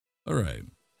All right.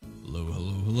 Hello,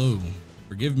 hello, hello.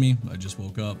 Forgive me. I just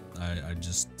woke up. I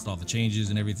just saw the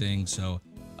changes and everything. So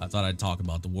I thought I'd talk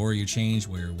about the warrior change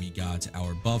where we got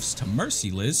our buffs to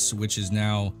Merciless, which is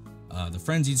now the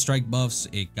frenzied strike buffs.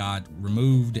 It got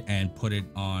removed and put it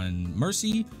on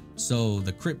Mercy. So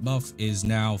the crit buff is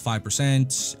now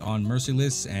 5% on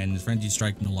Merciless and frenzied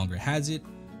strike no longer has it.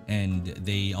 And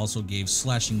they also gave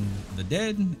Slashing the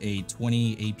Dead a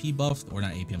 20 AP buff, or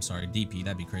not AP, I'm sorry, DP,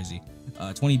 that'd be crazy.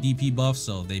 20 DP buff,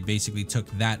 so they basically took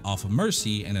that off of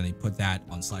Mercy and then they put that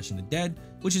on Slashing the Dead,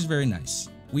 which is very nice.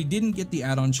 We didn't get the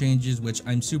add-on changes, which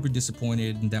I'm super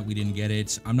disappointed that we didn't get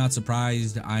it. I'm not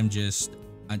surprised, I'm just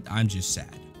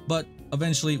sad. But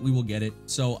eventually we will get it.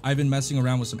 So I've been messing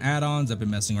around with some add-ons, I've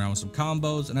been messing around with some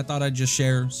combos, and I thought I'd just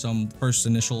share some first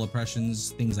initial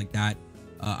impressions, things like that.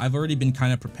 I've already been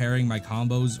kind of preparing my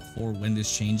combos for when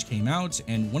this change came out,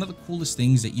 and one of the coolest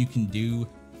things that you can do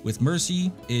with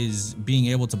Mercy is being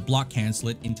able to block cancel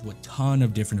it into a ton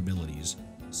of different abilities.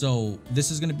 So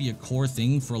this is going to be a core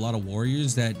thing for a lot of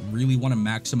warriors that really want to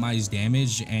maximize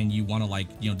damage and you want to, like,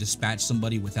 you know, dispatch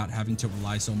somebody without having to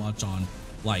rely so much on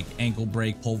like ankle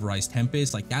break, pulverized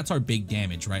tempest. Like that's our big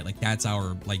damage, right? Like that's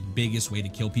our like biggest way to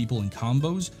kill people in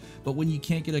combos. But when you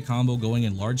can't get a combo going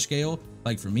in large scale,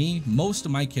 like for me, most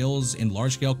of my kills in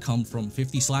large scale come from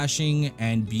 50 slashing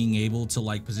and being able to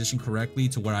like position correctly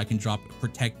to where I can drop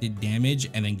protected damage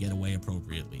and then get away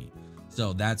appropriately.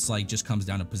 So that's like just comes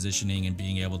down to positioning and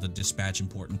being able to dispatch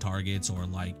important targets or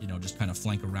like, you know, just kind of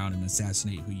flank around and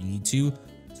assassinate who you need to.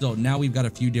 So now we've got a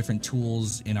few different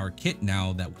tools in our kit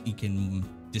now that we can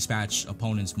dispatch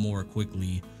opponents more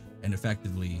quickly and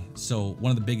effectively. So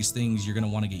one of the biggest things you're going to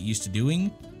want to get used to doing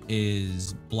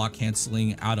is block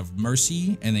canceling out of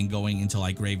Mercy and then going into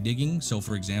like grave digging. So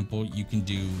for example, you can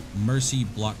do Mercy,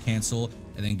 block cancel,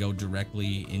 and then go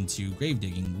directly into grave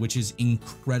digging, which is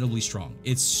incredibly strong.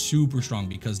 It's super strong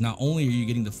because not only are you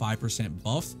getting the 5%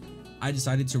 buff, I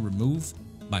decided to remove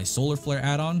my solar flare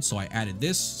add-on, so I added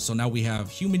this. So now we have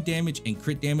human damage and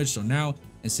crit damage. So now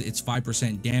it's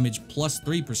 5% damage plus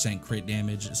 3% crit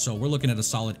damage. So we're looking at a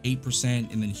solid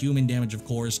 8%, and then human damage, of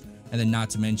course. And then not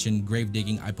to mention grave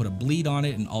digging, I put a bleed on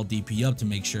it and I'll DP up to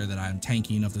make sure that I'm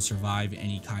tanky enough to survive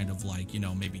any kind of like, you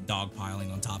know, maybe dog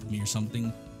piling on top of me or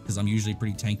something, because I'm usually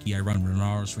pretty tanky. I run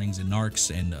Renaros rings and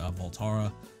Narcs and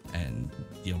Voltara and,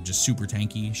 you know, just super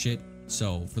tanky shit.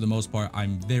 So for the most part,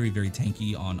 I'm very, very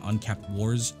tanky on uncapped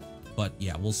wars. But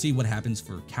yeah, we'll see what happens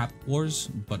for capped wars,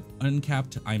 but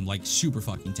uncapped, I'm like super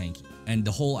fucking tanky. And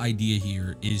the whole idea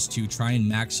here is to try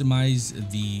and maximize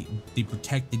the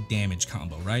protected damage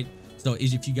combo, right? So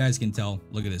if you guys can tell,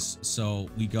 look at this. So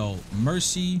we go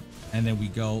Mercy, and then we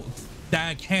go,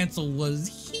 that cancel was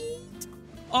heat.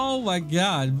 Oh my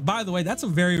god. By the way, that's a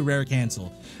very rare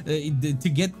cancel. To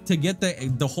get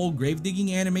the whole grave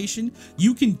digging animation,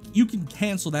 you can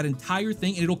cancel that entire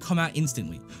thing and it'll come out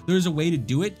instantly. There's a way to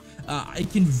do it. I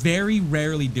can very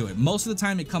rarely do it. Most of the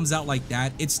time it comes out like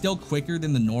that. It's still quicker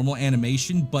than the normal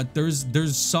animation, but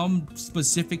there's some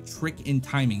specific trick in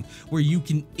timing where you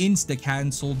can insta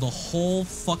cancel the whole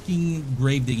fucking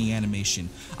grave digging animation.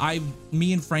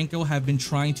 Me and Franco have been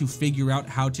trying to figure out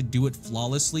how to do it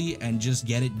flawlessly and just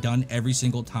get it done every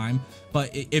single time.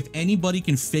 But if anybody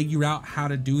can figure out how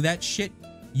to do that shit,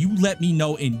 you let me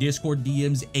know in Discord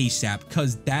DMs ASAP,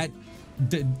 because that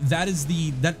is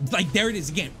like, there it is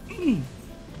again.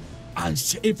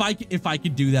 If I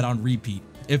could do that on repeat,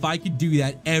 if I could do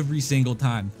that every single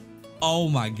time, oh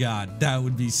my god, that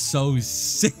would be so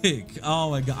sick. Oh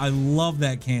my god, I love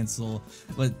that cancel.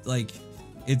 But like,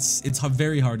 it's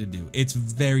very hard to do. It's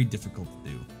very difficult to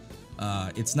do.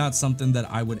 It's not something that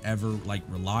I would ever like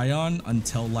rely on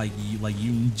until like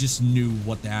you just knew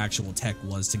what the actual tech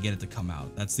was to get it to come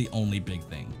out. That's the only big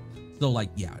thing. So like,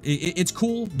 yeah, it's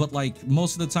cool, but like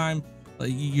most of the time,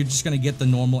 you're just gonna get the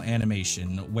normal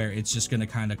animation where it's just gonna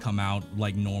kind of come out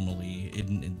like normally,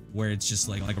 where it's just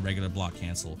like a regular block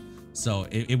cancel. So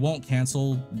it won't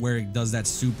cancel where it does that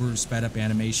super sped up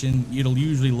animation. It'll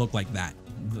usually look like that.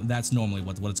 That's normally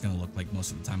what it's going to look like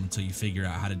most of the time until you figure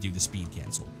out how to do the speed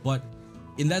cancel.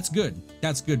 And that's good.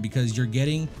 That's good because you're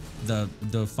getting the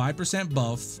 5%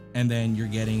 buff, and then you're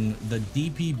getting the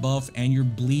DP buff, and you're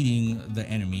bleeding the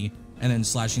enemy, and then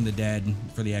slashing the dead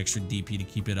for the extra DP to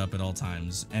keep it up at all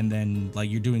times. And then like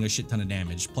you're doing a shit ton of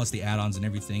damage plus the add-ons and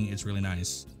everything. It's really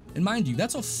nice. And mind you,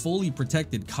 that's a fully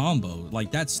protected combo.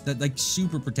 Like that's like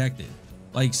super protected.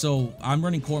 Like, so I'm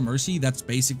running core mercy. That's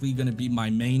basically going to be my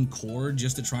main core,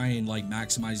 just to try and like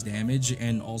maximize damage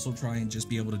and also try and just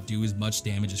be able to do as much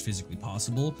damage as physically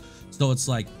possible. So it's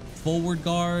like forward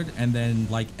guard and then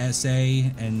like SA,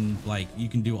 and like you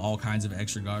can do all kinds of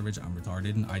extra garbage. I'm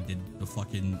retarded. I did the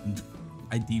fucking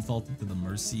I defaulted to the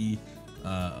mercy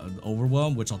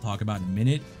overwhelm, which I'll talk about in a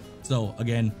minute. So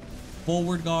again,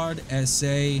 forward guard,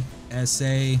 SA,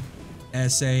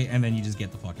 and then you just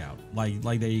get the fuck out.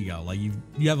 Like there you go. Like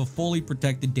you have a fully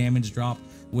protected damage drop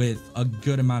with a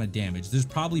good amount of damage. There's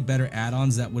probably better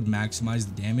add-ons that would maximize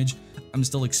the damage. I'm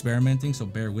still experimenting, so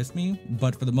bear with me.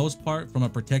 But for the most part, from a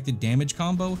protected damage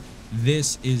combo,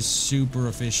 this is super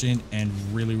efficient and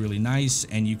really, really nice.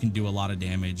 And you can do a lot of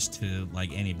damage to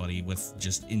like anybody with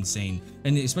just insane.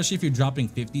 And especially if you're dropping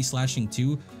 50 slashing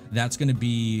too, that's gonna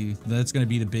be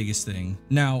the biggest thing.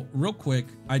 Now, real quick,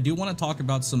 I do want to talk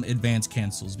about some advanced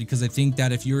cancels, because I think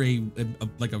that if you're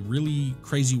like a really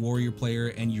crazy warrior player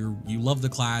and you love the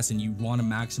class and you want to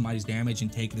maximize damage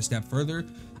and take it a step further,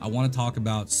 I want to talk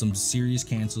about some serious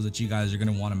cancels that you guys are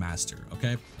going to want to master.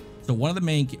 Okay, so one of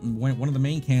the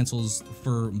main cancels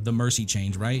for the mercy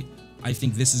change, right? I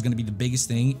think this is going to be the biggest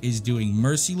thing, is doing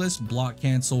merciless, block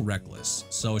cancel, reckless.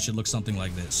 So it should look something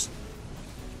like this.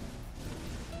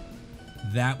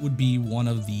 That would be one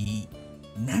of the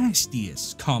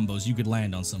nastiest combos you could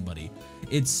land on somebody.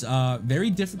 It's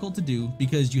very difficult to do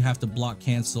because you have to block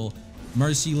cancel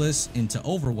merciless into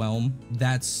overwhelm.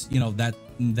 That's, you know, that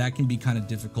can be kind of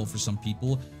difficult for some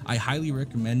people. I highly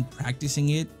recommend practicing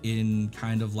it in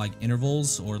kind of like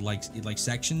intervals or like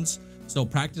sections. So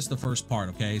practice the first part,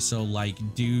 okay? So like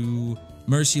do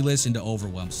merciless into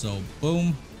overwhelm. So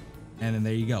boom, and then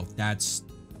there you go.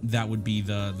 That would be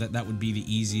the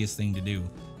easiest thing to do,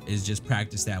 is just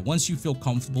practice that. Once you feel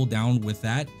comfortable down with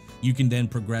that, you can then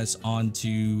progress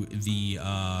onto the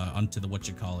what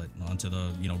you call it, onto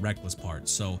the, you know, reckless part.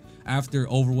 So after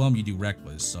overwhelm, you do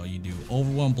reckless. So you do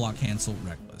overwhelm, block cancel,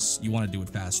 reckless. You want to do it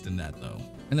faster than that though.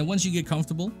 And then once you get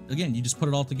comfortable, again, you just put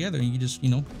it all together and you just, you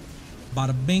know,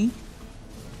 bada bing,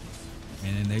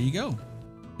 and then there you go.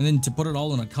 And then to put it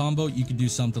all in a combo, you could do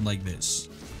something like this.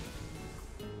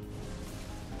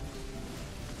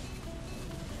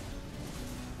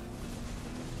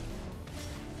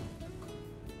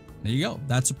 There you go.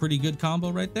 That's a pretty good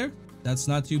combo right there. That's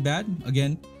not too bad.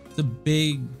 Again, it's a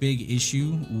big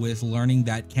issue with learning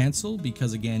that cancel,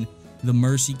 because again, the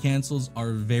mercy cancels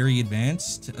are very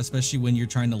advanced, especially when you're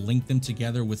trying to link them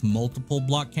together with multiple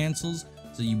block cancels.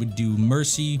 So you would do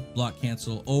mercy, block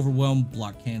cancel, overwhelm,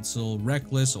 block cancel,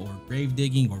 reckless, or grave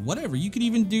digging, or whatever. You could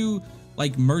even do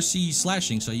like mercy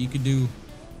slashing. So you could do,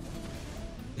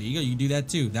 there you go, you do that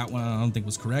too. That one I don't think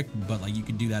was correct, but like you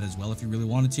could do that as well if you really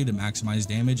wanted to maximize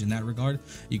damage in that regard.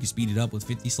 You can speed it up with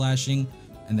 50 slashing.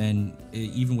 And then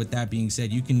even with that being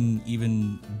said, you can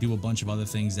even do a bunch of other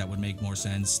things that would make more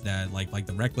sense, that like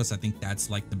the reckless, I think that's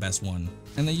like the best one.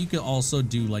 And then you could also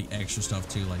do like extra stuff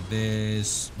too, like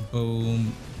this,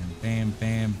 boom, and bam,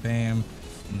 bam, bam.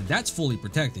 That's fully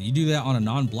protected. You do that on a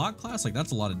non-block class, like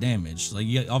that's a lot of damage. Like,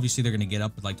 yeah, obviously they're gonna get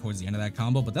up like towards the end of that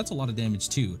combo, but that's a lot of damage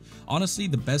too. Honestly,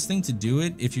 the best thing to do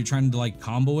it, if you're trying to like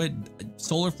combo it,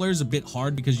 solar flare is a bit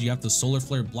hard because you have to solar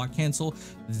flare block cancel.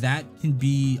 That can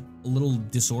be a little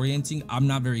disorienting. I'm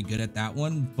not very good at that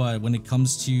one, but when it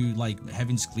comes to like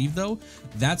Heaven's Cleave though,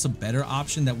 that's a better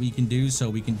option that we can do. So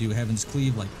we can do Heaven's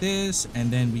Cleave like this,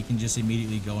 and then we can just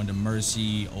immediately go into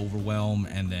mercy, overwhelm,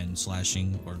 and then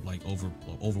slashing, or like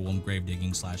overwhelm, grave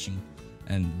digging, slashing,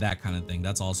 and that kind of thing.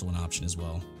 That's also an option as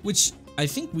well, which I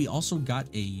think we also got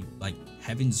a like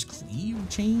Heaven's Cleave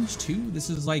change too.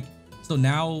 This is like, so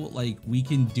now like we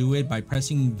can do it by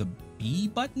pressing the B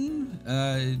button,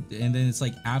 and then it's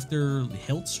like after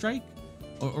hilt strike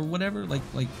or whatever, like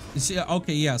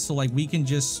okay, yeah, so like we can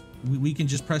just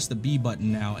press the B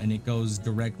button now and it goes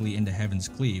directly into Heaven's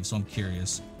Cleave. So I'm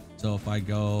curious, so if I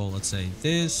go, let's say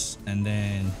this, and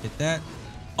then hit that,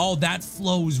 oh, that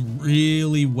flows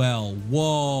really well.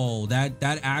 Whoa, that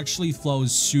actually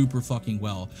flows super fucking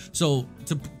well. So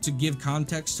to give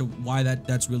context to why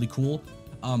that's really cool,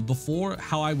 before,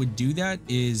 how I would do that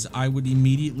is I would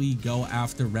immediately go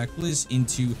after reckless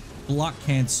into block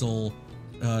cancel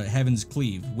Heaven's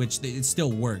Cleave, which it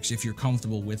still works if you're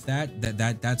comfortable with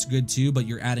that's good too, but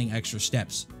you're adding extra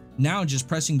steps. Now just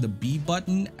pressing the B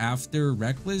button after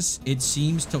reckless, it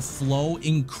seems to flow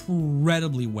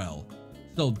incredibly well.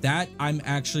 So that I'm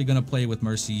actually going to play with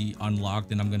mercy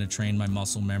unlocked, and I'm going to train my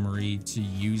muscle memory to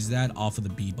use that off of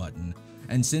the B button.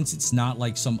 And since it's not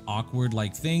like some awkward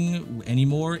like thing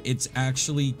anymore, it's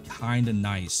actually kind of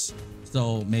nice.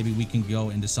 So maybe we can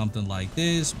go into something like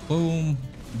this, boom,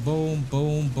 boom,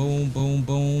 boom, boom, boom,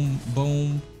 boom,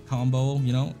 boom, combo,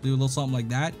 you know, do a little something like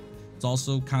that. It's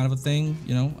also kind of a thing,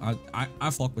 you know. I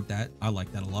fuck with that. I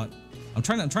like that a lot. I'm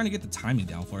trying to get the timing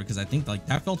down for it because I think like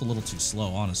that felt a little too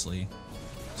slow, honestly.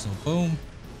 So boom.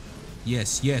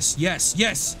 Yes, yes, yes,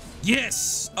 yes,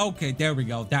 yes. Okay, there we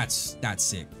go. That's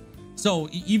sick. So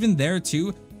even there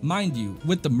too, mind you,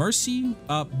 with the mercy,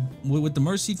 with the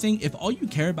mercy thing, if all you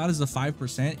care about is the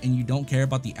 5% and you don't care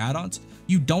about the add-ons,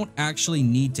 you don't actually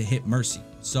need to hit mercy.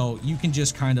 So you can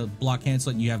just kind of block cancel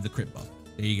it and you have the crit buff.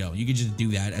 There you go. You can just do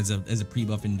that as a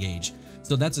pre-buff engage.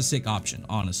 So that's a sick option,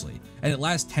 honestly. And it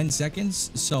lasts 10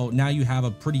 seconds. So now you have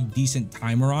a pretty decent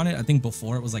timer on it. I think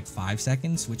before it was like 5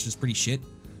 seconds, which is pretty shit.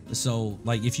 So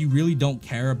like if you really don't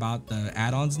care about the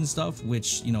add-ons and stuff,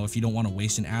 which, you know, if you don't want to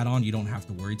waste an add-on, you don't have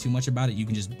to worry too much about it. You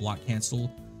can just block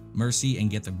cancel mercy and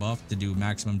get the buff to do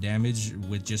maximum damage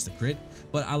with just the crit.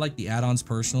 But I like the add-ons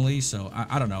personally, so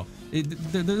I don't know.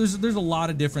 There's a lot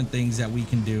of different things that we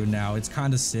can do now. It's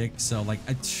kind of sick. So like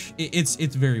it's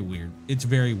very weird. It's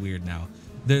very weird now.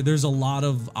 There's a lot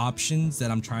of options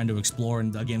that I'm trying to explore,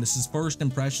 and again, this is first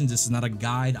impressions. This is not a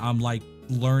guide. I'm like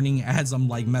learning as I'm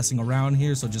like messing around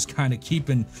here, so just kind of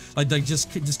keeping like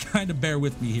just kind of bear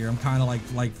with me here. I'm kind of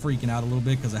like freaking out a little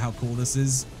bit because of how cool this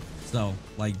is, so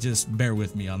like just bear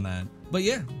with me on that. But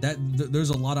yeah, there's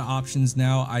a lot of options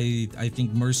now. I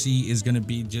think mercy is going to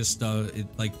be just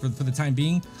like for the time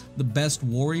being, the best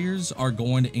warriors are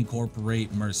going to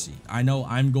incorporate mercy. I know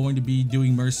I'm going to be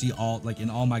doing mercy in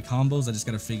all my combos. I just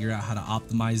got to figure out how to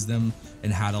optimize them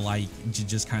and how to like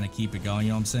just kind of keep it going, you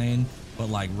know what I'm saying? But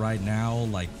like right now,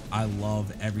 like I love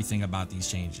everything about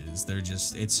these changes. They're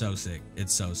just, it's so sick.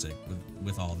 It's so sick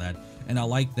with all that. And I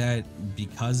like that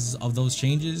because of those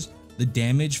changes, the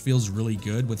damage feels really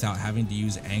good without having to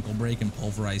use ankle break and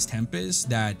pulverized tempest,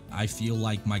 that I feel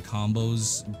like my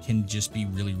combos can just be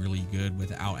really, really good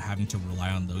without having to rely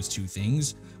on those two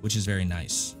things, which is very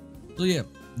nice. So yeah,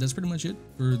 that's pretty much it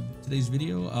for today's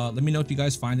video. Let me know if you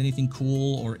guys find anything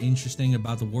cool or interesting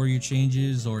about the warrior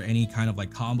changes or any kind of like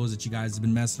combos that you guys have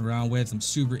been messing around with. I'm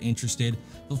super interested.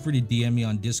 Feel free to DM me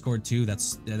on Discord too.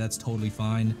 That's totally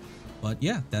fine. But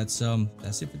yeah, that's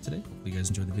it for today. Hope you guys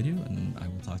enjoyed the video, and I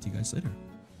will talk to you guys later.